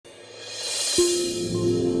Well,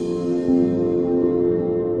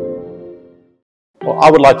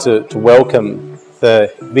 I would like to welcome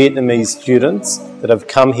the Vietnamese students that have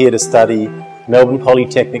come here to study Melbourne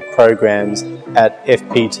Polytechnic programs at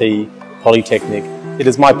FPT Polytechnic. It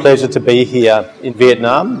is my pleasure to be here in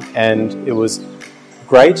Vietnam, and it was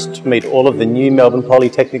great to meet all of the new Melbourne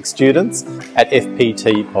Polytechnic students at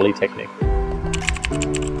FPT Polytechnic.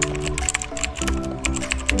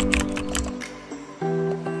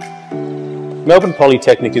 Melbourne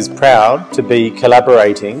Polytechnic is proud to be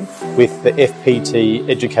collaborating with the FPT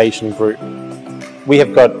Education Group. We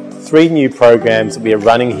have got 3 new programs that we are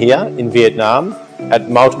running here in Vietnam at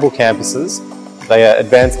multiple campuses. They are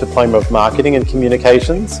Advanced Diploma of Marketing and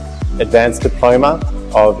Communications, Advanced Diploma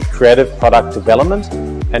of Creative Product Development,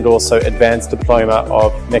 and also Advanced Diploma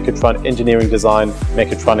of Engineering Design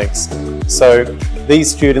Mechatronics. So these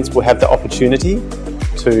students will have the opportunity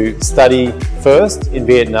to study first in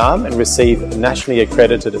Vietnam and receive a nationally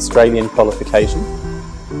accredited Australian qualification.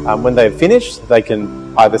 When they've finished, they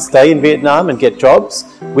can either stay in Vietnam and get jobs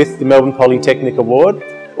with the Melbourne Polytechnic Award,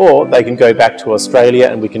 or they can go back to Australia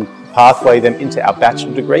and we can pathway them into our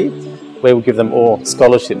bachelor degree, where we'll give them all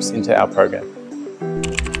scholarships into our program.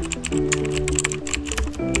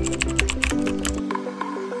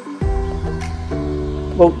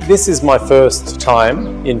 Well, this is my first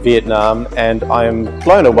time in Vietnam, and I am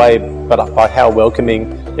blown away by how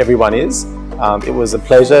welcoming everyone is. It was a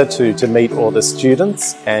pleasure to meet all the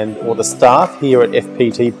students and all the staff here at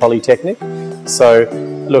FPT Polytechnic. So,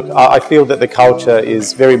 look, I feel that the culture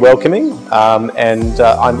is very welcoming, and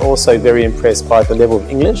I'm also very impressed by the level of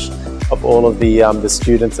English of all of the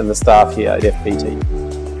students and the staff here at FPT.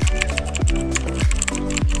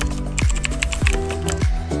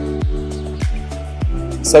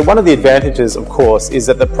 So one of the advantages, of course, is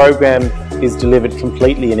that the program is delivered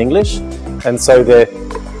completely in English, and so the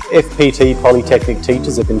FPT Polytechnic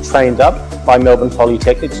teachers have been trained up by Melbourne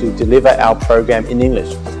Polytechnic to deliver our program in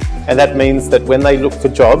English. And that means that when they look for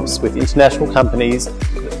jobs with international companies,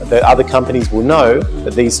 the other companies will know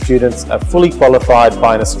that these students are fully qualified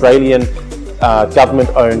by an Australian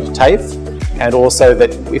government-owned TAFE, and also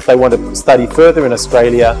that if they want to study further in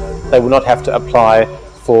Australia, they will not have to apply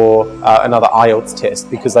for another IELTS test,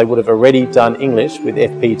 because they would have already done English with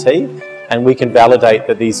FPT, and we can validate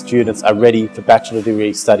that these students are ready for bachelor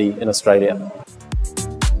degree study in Australia.